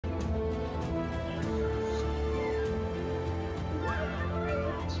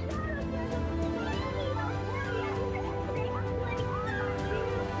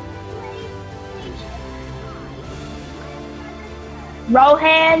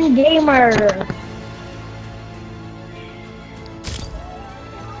Rohan Gamer.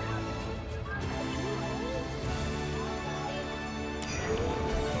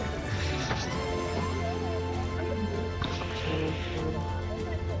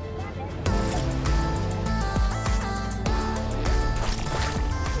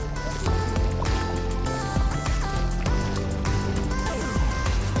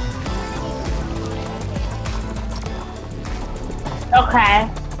 Okay.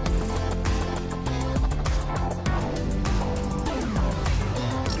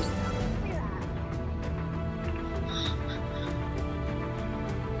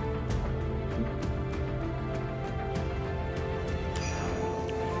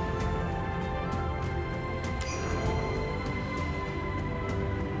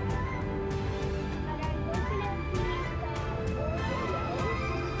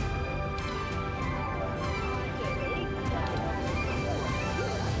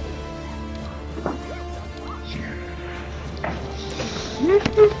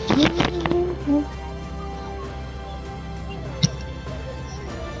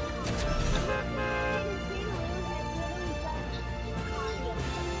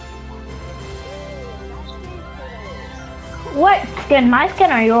 What skin? My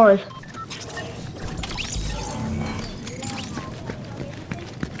skin or yours?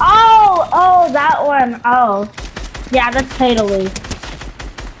 Oh, that one. Oh. Yeah, that's pay to lose.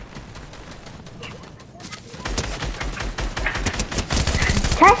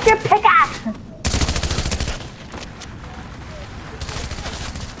 Test your pickaxe!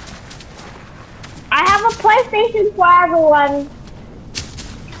 I have a PlayStation for everyone.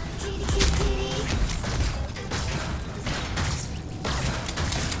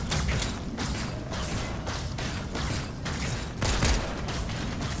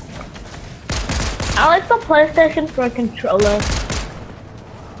 I like the PlayStation for a controller.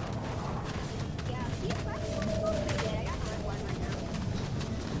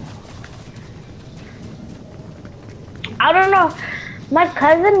 I don't know. My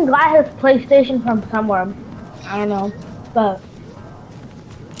cousin got his PlayStation from somewhere. I don't know, but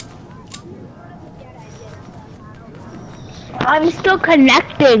I'm still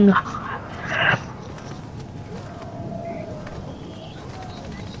connecting.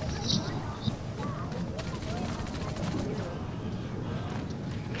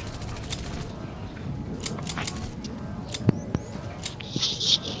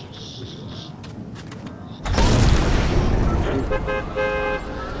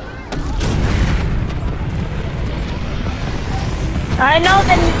 I know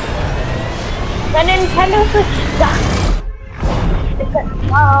the Nintendo Switch sucks.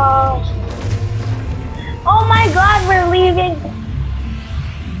 Oh my God, we're leaving.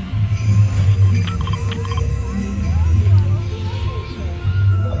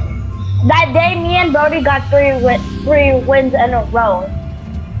 That day, me and Brody got three wins in a row.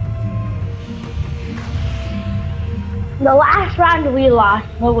 The last round we lost,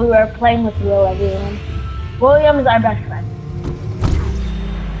 but we were playing with everyone. William's our best friend.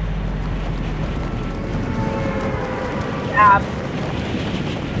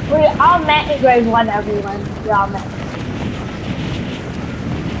 We all met in grade 1, everyone. We all met.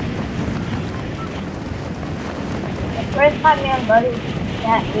 The first time me and Buddy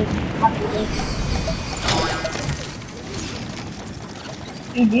met is happy.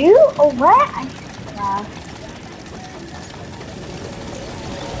 You do? Oh, what? Yeah.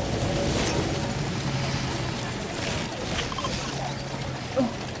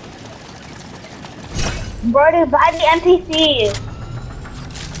 Brody, buy the NPC.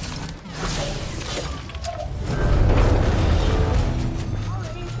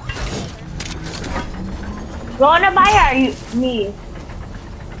 You wanna buy or me?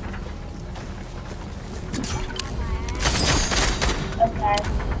 Okay.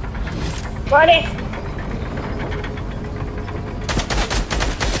 Brody.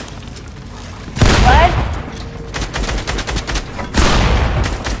 What?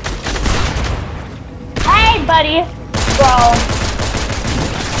 Hey, buddy. Bro.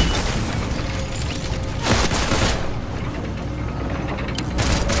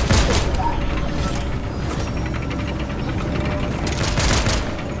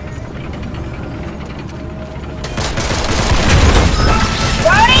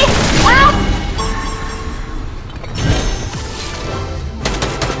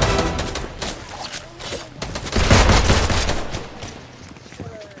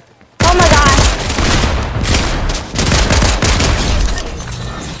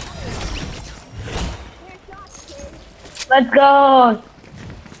 Let's go!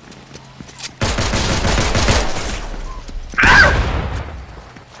 Ah!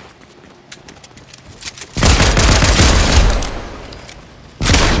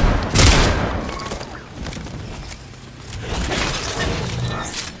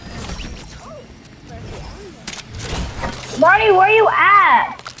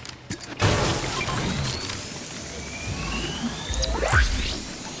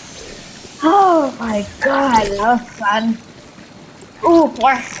 Oh my god, that was fun. Ooh,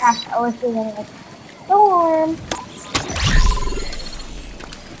 forest craft. I wish we had a storm.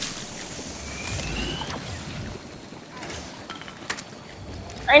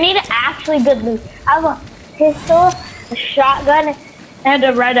 I need actually good loot. I have a pistol, a shotgun, and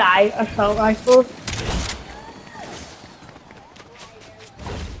a red eye assault rifle.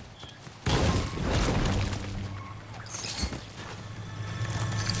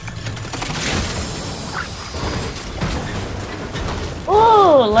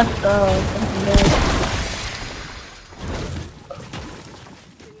 Ooh, let's go. Something good.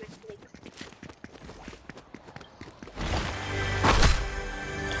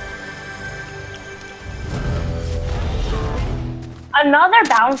 Another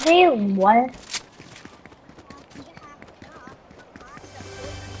bounty? What?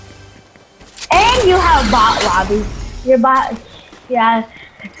 And you have bot lobby. Your bot, yeah.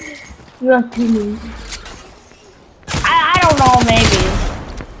 You have two. I don't know, maybe.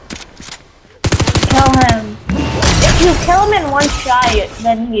 Kill him. If you kill him in one shot,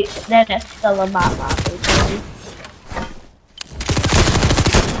 then it's still a bot lobby.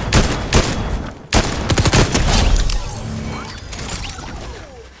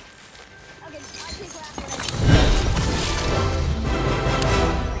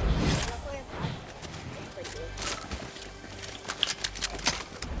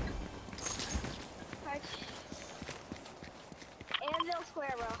 Anvil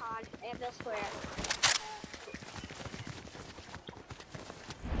Square, Rohan. Anvil Square.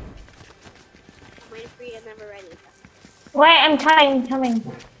 I'm waiting for you and then we're ready. Wait, I'm coming.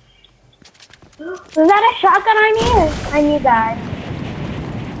 Was that a shotgun I need that.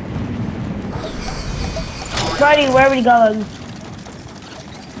 Brody, where are we going?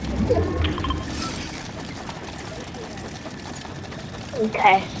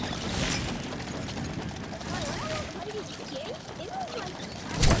 Okay.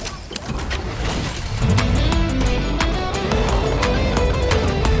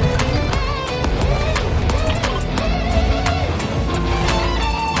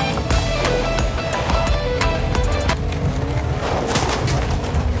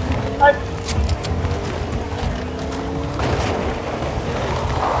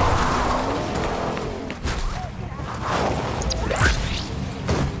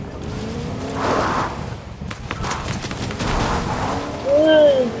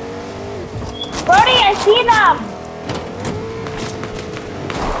 Brody, I see them!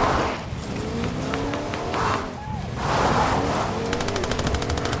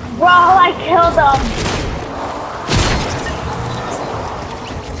 Bro, I killed them!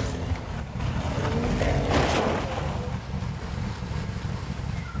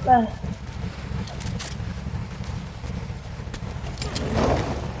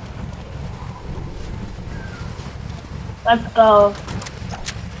 Let's go.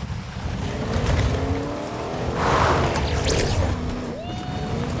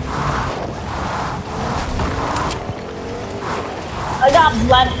 I got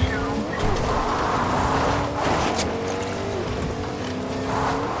blood.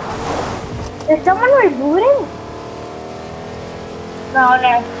 Is someone rebooting? No.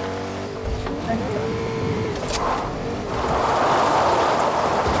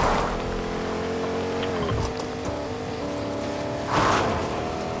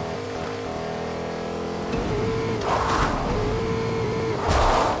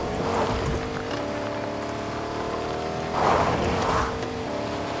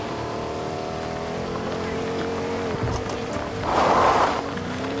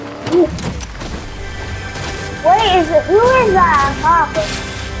 Who is that? Papa?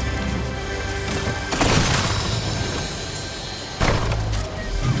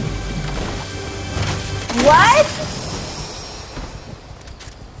 What?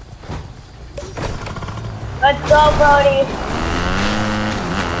 Let's go, Brody.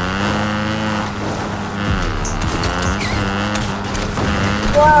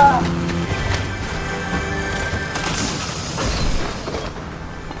 Whoa.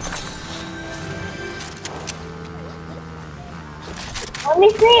 Let me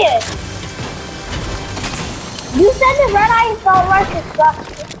see it. You said the red eye assault rifle sucks.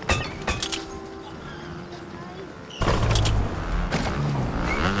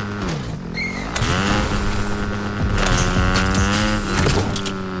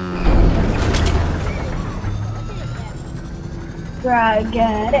 Right,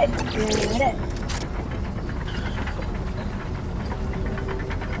 get it.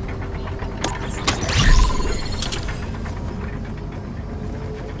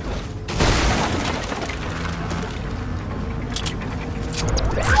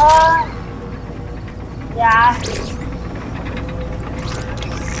 Yeah.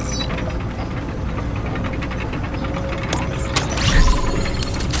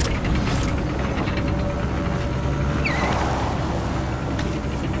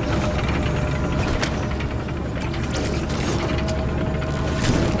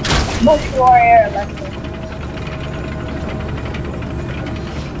 Bush warrior, let's see.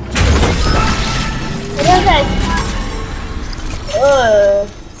 It doesn't.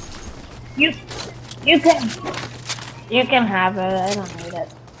 You you can have it. I don't need it.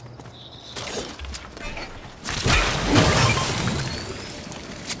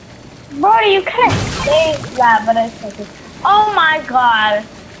 Bro, you can't say that, but it's okay. Oh my god.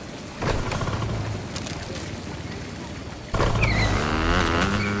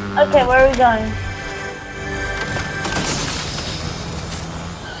 Okay, where are we going?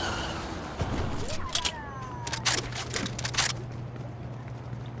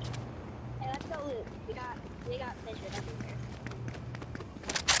 Hey, let's go loot. We got fishes everywhere.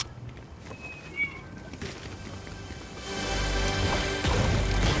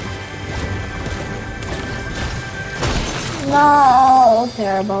 No,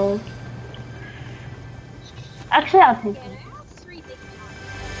 terrible. Actually, I'll take Okay, it. I have 3 big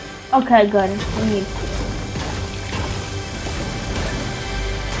pots. Okay, good. I need.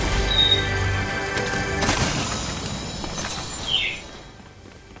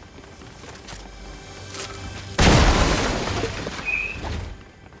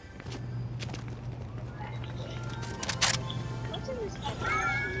 What's in this bag?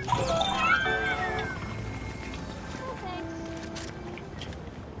 Oh, thanks.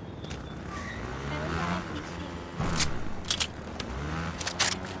 Okay, we got NPC.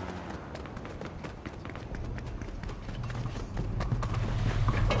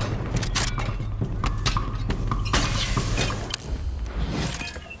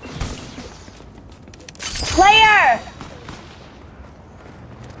 Player!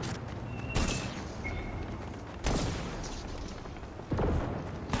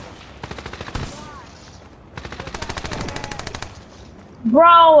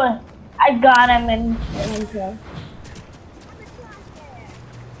 Bro, I got him in intro.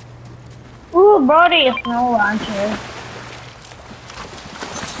 Ooh, Brody, a snow launcher.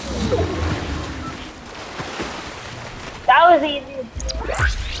 That was easy.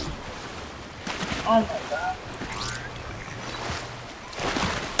 Oh my god.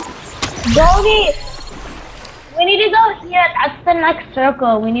 Brody, we need to go here. That's the next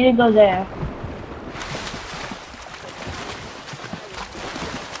circle. We need to go there.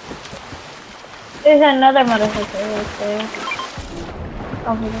 There's another motorcycle right there.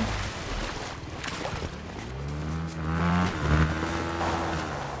 Over there.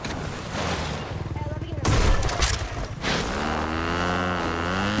 Hey, let me get a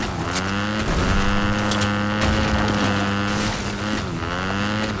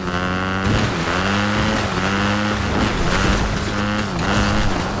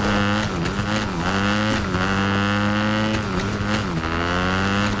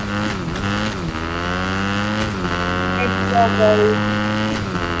It's so Brody.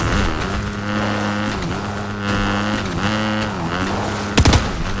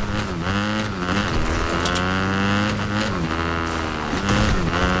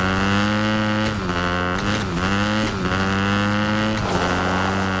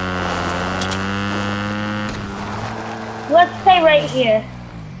 Let's stay right here.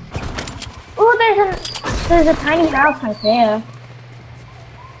 Ooh, there's a tiny house right there.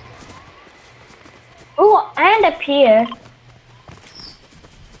 Ooh, and a pier.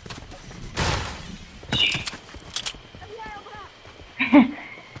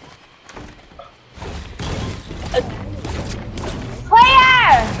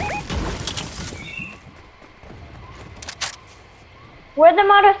 Player! Where'd the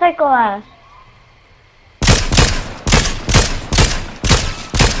motorcycle at?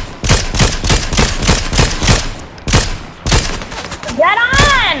 Get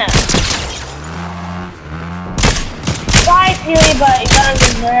on! Sorry, Tilly, but you gotta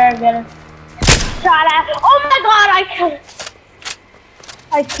deserve it. Shot at. Oh my god,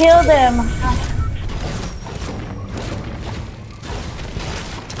 I killed him.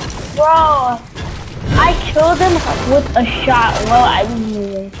 Bro, I killed him with a shot while I was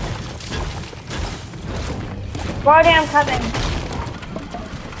moving. Brody, I'm coming.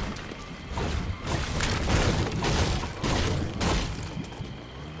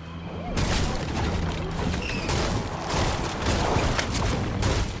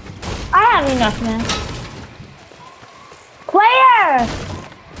 I have enough, man. Player!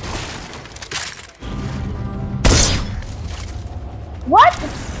 What?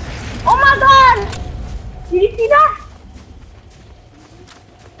 Oh my god!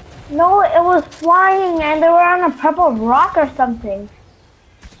 was flying and they were on a purple rock or something.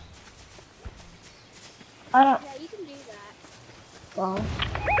 I don't. Yeah, you can do that. Well.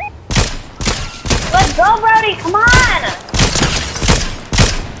 Let's go, Brody. Come on.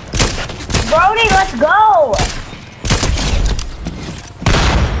 Brody, let's go.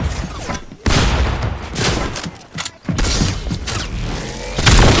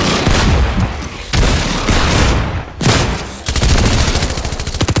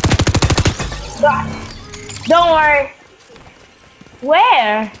 Don't worry.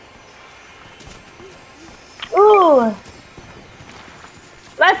 Where? Ooh.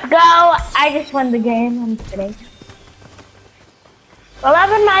 Let's go. I just won the game. I'm kidding.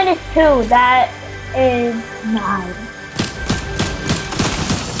 11 minus 2. That is 9.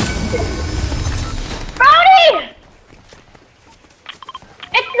 Brody!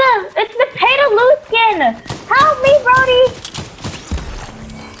 It's the pay to lose skin. Help me, Brody.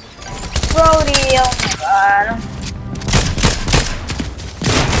 Brody, oh my god.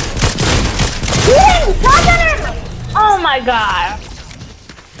 You didn't touch him! Oh my god.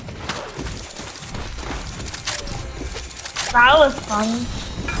 That was fun.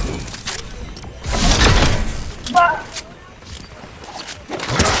 But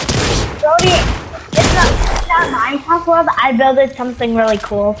Brody, in that Minecraft world, I built something really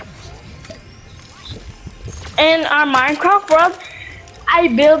cool. In our Minecraft world, I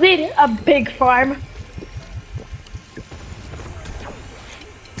built a big farm.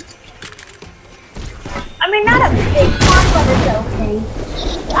 I mean, not a big farm, but it's okay.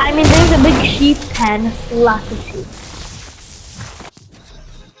 I mean, there's a big sheep pen, lots of sheep.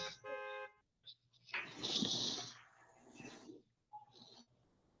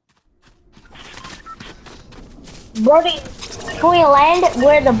 Brody, can we land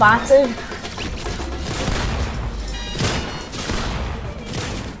where the boss is?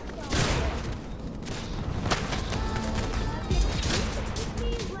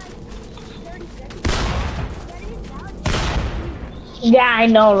 Yeah, I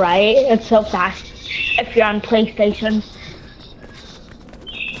know, right? It's so fast if you're on PlayStation.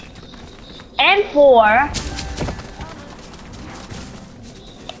 And 4.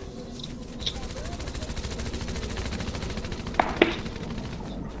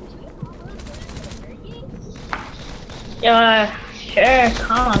 Sure,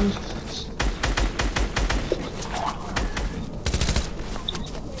 come.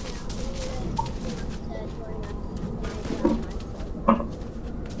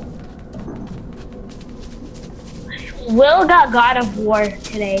 Will got God of War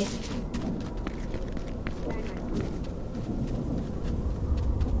today.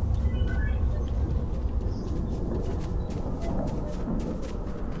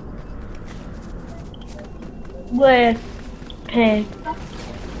 With pig.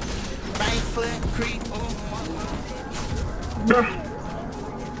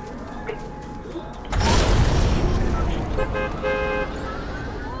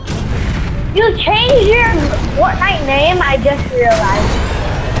 You changed your Fortnite name, I just realized.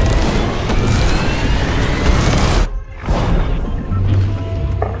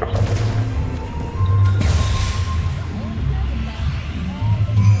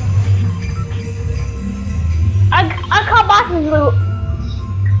 I call bosses loot.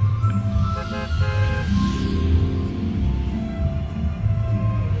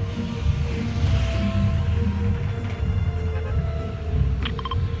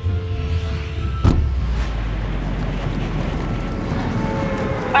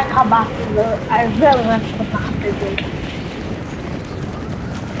 I call bosses loot. I really want to put bosses loot.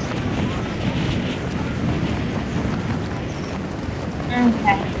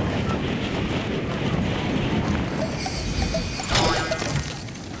 Okay.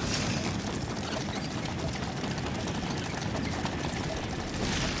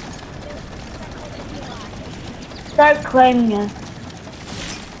 Start claiming it.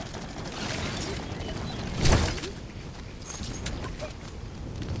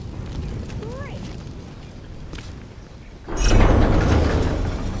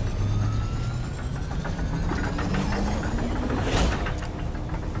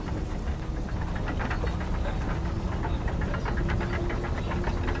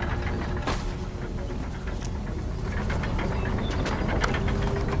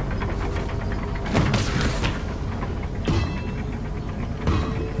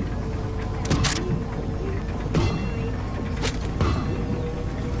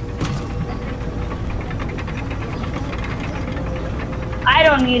 I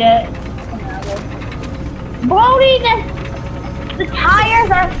don't need it. Brody, the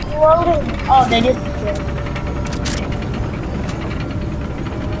tires are floating. Oh, they disappeared.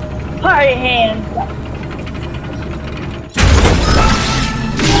 Party hands.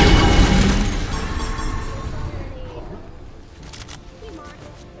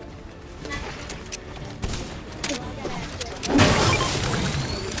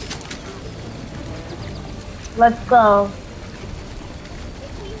 Let's go.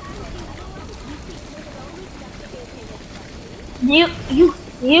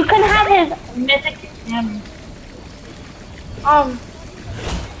 You can have his mythic hammer.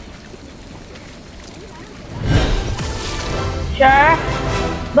 Sure,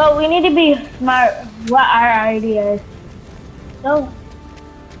 but we need to be smart. What our idea is. No.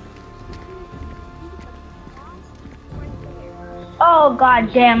 Oh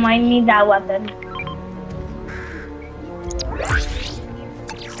god damn! I need that weapon.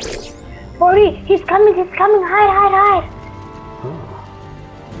 40, he's coming, hide.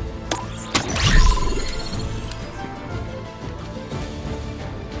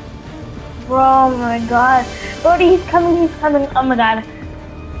 Bro, oh my god. 40, he's coming, oh my god.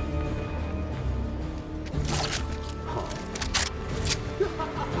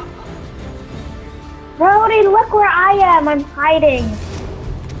 Brody, look where I am, I'm hiding.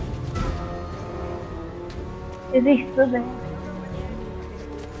 Is he still there?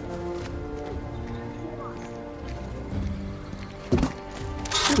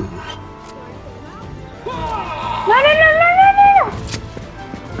 No.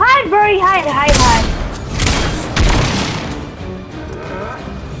 Hide, Brody, hide.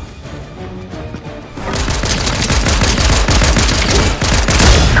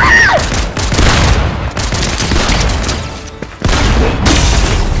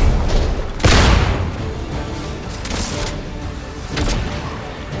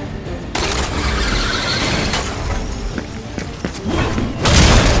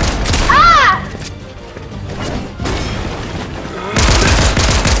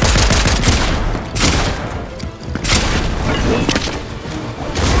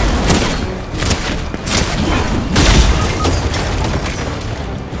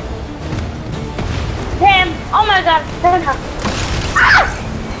 Oh my god,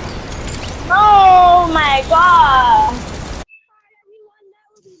 oh my god.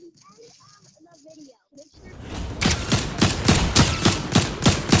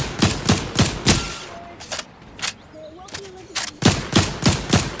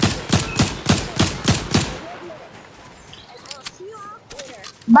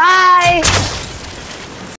 Bye.